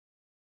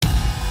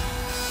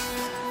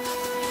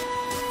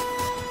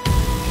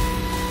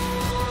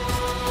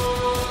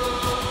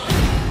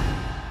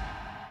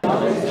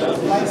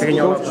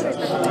Coach,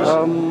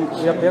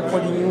 we are back for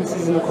the new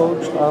season,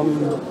 Coach.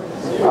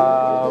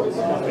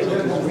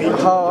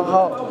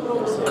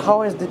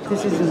 How has the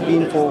pre-season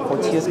been for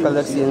TS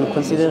Galaxy, and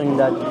considering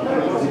that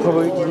you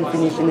probably didn't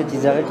finish in the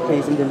desired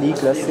place in the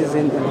league last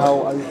season, and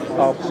how are you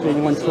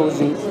planning on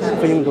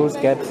filling those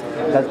gaps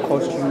that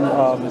cost you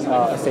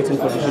a certain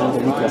position in the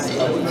league last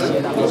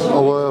season?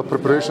 Our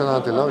preparation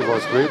until now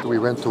was great. We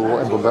went to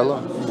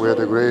Mbombela. We had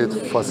a great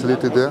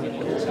facility there.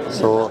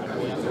 So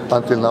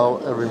until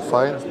now, everything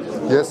fine.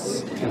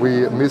 Yes,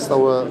 we missed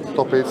our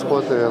top 8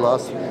 spot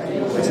last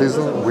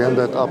season. We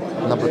ended up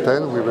number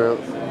 10. We were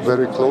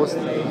very close.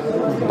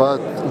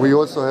 But we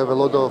also have a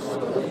lot of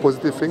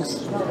positive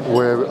things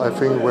where I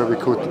think we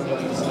could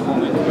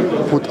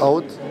put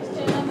out.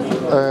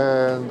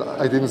 And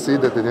I didn't see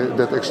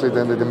that actually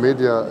then the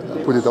media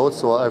put it out,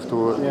 so I have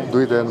to do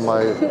it then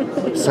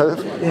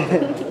myself.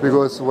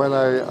 Because when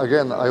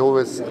I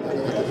always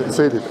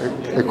say that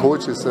a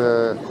coach is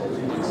here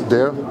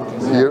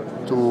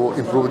to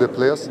improve the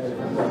players.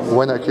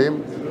 When I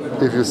came,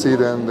 if you see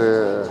then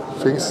the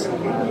things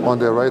on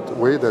the right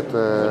way, that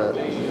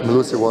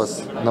Melusi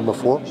was number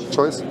 4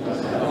 choice.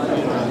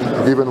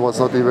 Given was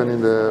not even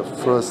in the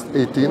first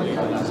 18.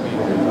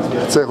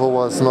 Ceho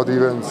was not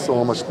even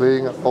so much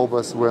playing.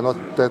 Obas were not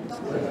that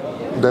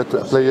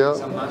player.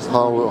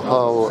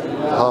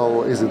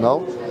 How is it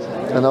now?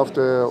 And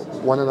after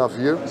 1.5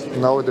 years,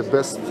 now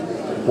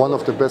one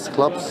of the best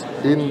clubs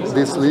in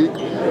this league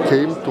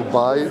came to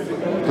buy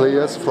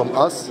players from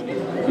us.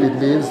 It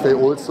means they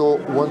also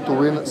want to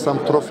win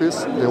some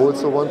trophies. They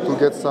also want to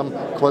get some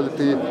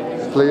quality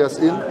players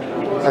in.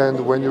 And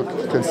when you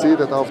can see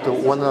that after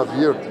 1.5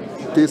 years,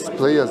 these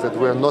players that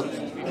were not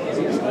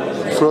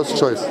first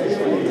choice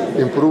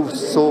improved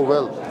so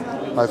well,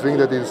 I think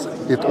that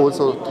it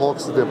also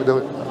talks the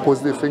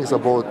positive things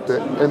about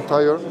the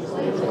entire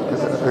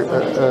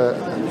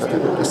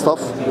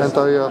staff,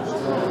 entire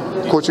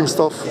coaching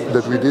staff,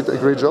 that we did a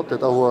great job,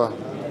 that our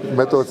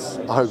methods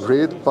are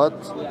great, but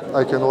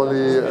I can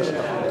only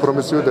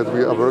promise you that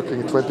we are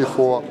working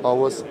 24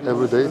 hours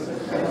every day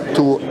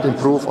to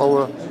improve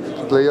our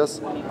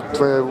players.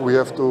 We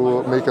have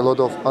to make a lot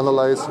of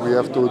analysis, we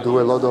have to do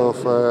a lot of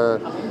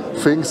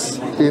things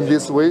in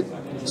this way.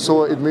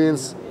 So it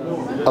means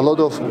a lot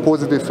of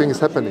positive things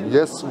happening.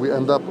 Yes, we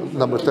end up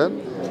number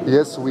 10.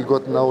 Yes, we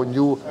got now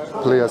new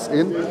players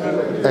in.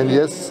 And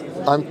yes,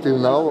 until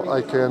now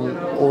I can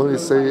only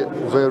say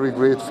very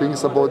great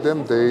things about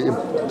them. They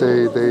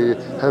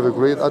have a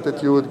great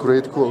attitude,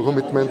 great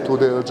commitment to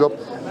their job.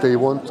 They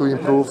want to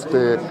improve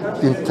the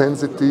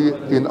intensity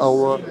in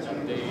our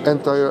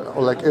entire,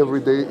 like every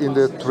day in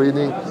the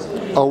training.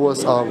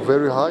 Hours are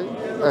very high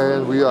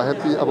and we are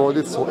happy about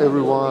it. So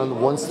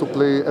everyone wants to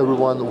play,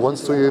 everyone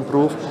wants to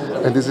improve,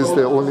 and this is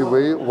the only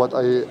way, what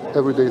I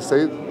every day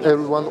say,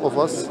 every one of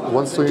us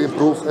wants to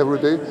improve every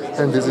day,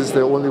 and this is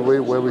the only way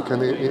where we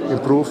can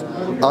improve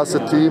as a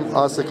team,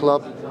 as a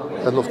club,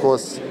 and of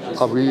course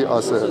we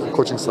as a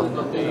coaching staff.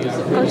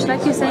 Coach,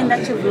 like you're saying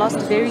that you've lost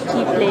very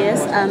key players,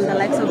 the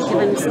likes of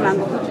Kevin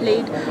Simango, who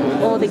played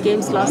all the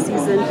games last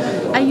season.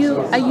 Are you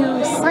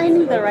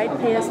signing the right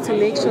players to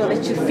make sure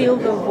that you fill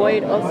the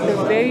void of the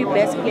very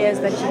best players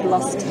that you've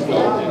lost?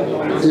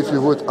 If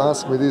you would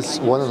ask me this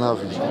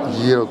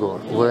 1.5 years ago,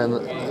 when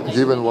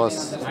Given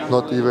was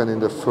not even in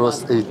the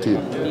first 18,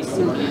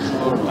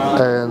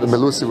 and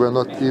Melusi were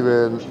not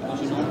even,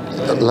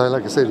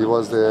 like I said, he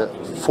was the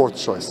 4th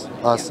choice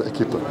as a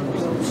keeper.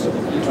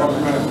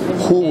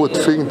 Who would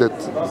think that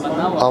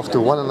after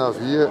 1.5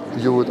 years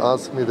you would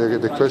ask me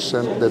the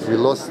question that we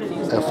lost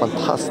a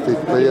fantastic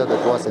player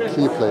that was a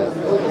key player?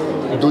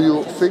 Do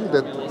you think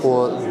that,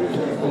 or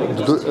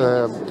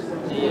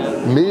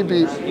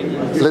maybe,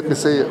 let me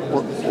say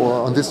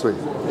or on this way,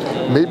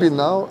 maybe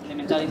now,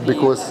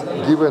 because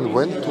Given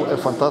went to a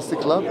fantastic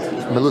club,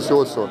 Melusi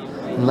also,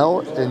 now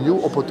a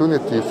new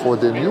opportunity for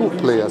the new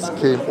players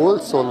came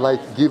also,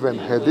 like Given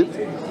had it,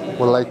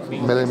 or like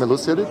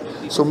Melusi had it.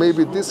 So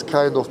maybe this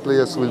kind of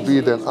players will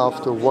be then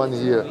after 1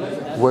 year,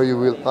 where you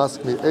will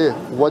ask me, hey,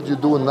 what you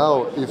do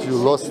now if you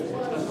lost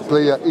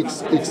player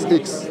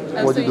XXX?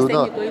 What so you do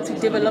now? You're going to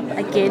develop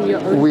again your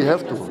own. We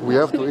have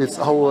to. It's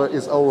our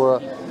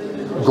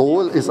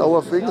goal, is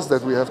our things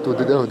that we have to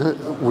do,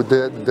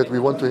 that we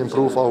want to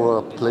improve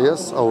our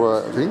players,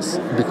 our things,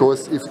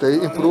 because if they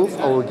improve,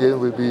 our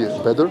game will be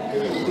better.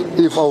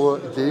 If our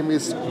game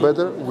is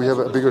better, we have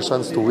a bigger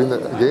chance to win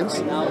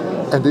games,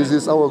 and this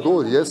is our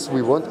goal. Yes,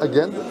 we want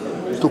again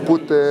to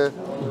put the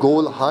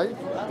goal high,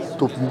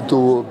 to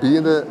be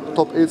in the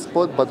top 8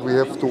 spot, but we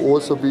have to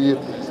also be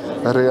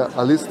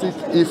realistic.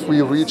 If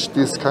we reach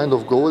this kind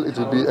of goal, it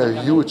will be a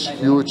huge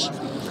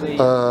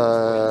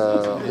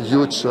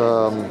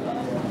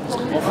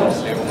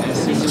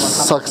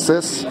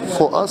success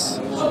for us,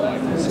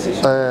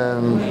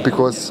 and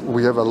because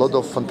we have a lot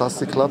of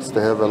fantastic clubs,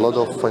 they have a lot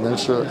of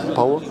financial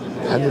power,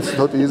 and it's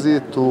not easy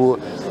to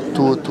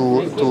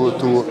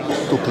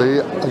play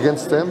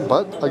against them.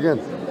 But again,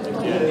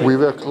 we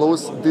were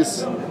close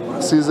this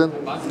season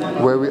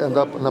where we end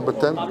up number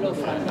 10,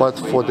 but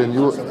for the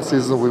new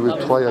season we will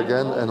try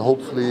again, and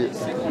hopefully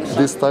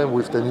this time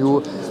with the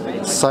new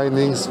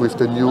signings, with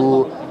the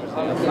new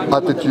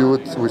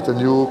attitude, with the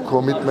new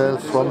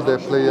commitment from the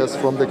players,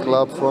 from the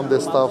club, from the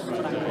staff,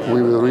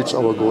 we will reach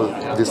our goal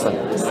this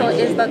time. So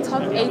is the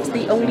top 8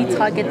 the only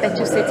target that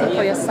you're setting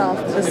for yourself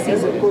this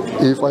season?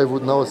 If I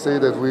would now say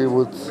that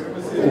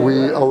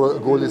our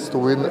goal is to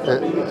win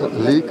a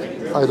league,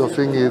 I don't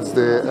think it's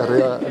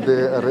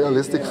the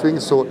realistic thing.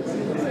 So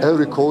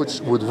every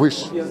coach would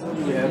wish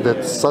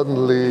that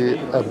suddenly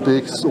a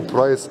big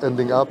surprise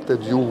ending up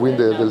that you win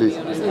the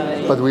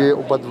league.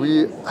 But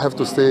we have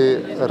to stay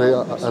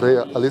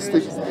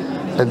realistic,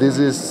 and this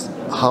is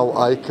how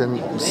I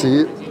can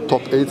see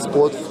top 8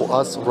 spot for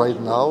us right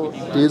now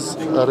is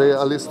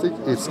realistic.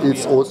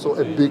 It's also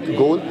a big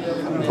goal,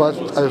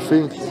 but I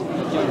think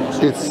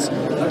it's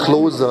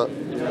closer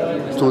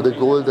to the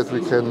goal that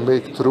we can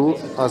make through,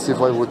 as if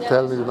I would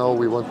tell you now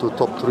we want to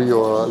top 3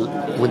 or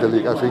win the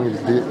league. I think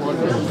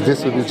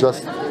this will be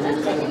just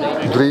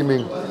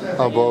dreaming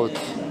about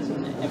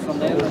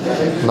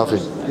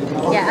nothing.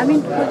 Yeah, I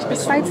mean, coach,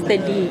 besides the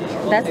league,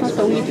 that's not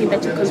the only thing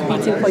that you're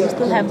competing for. You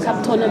still have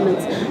cup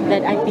tournaments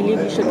that I believe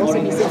you should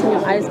also be setting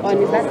your eyes on.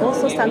 Is that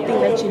also something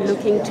that you're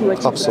looking to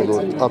achieve?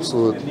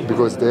 Absolutely.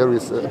 Because there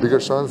is a bigger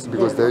chance,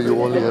 because there you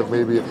only have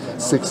maybe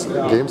 6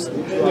 games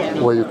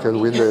where you can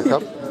win the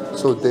cup.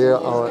 So there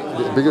are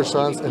the bigger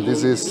chance, and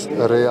this is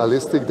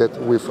realistic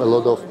that with a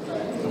lot of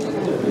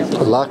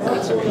luck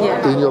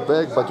in your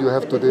bag, but you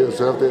have to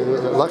deserve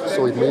the luck.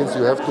 So it means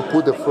you have to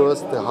put the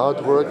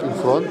hard work in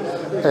front,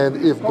 and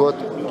if God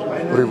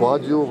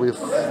reward you with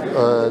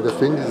the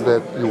things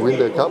that you win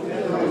the cup,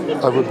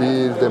 I will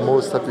be the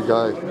most happy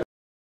guy.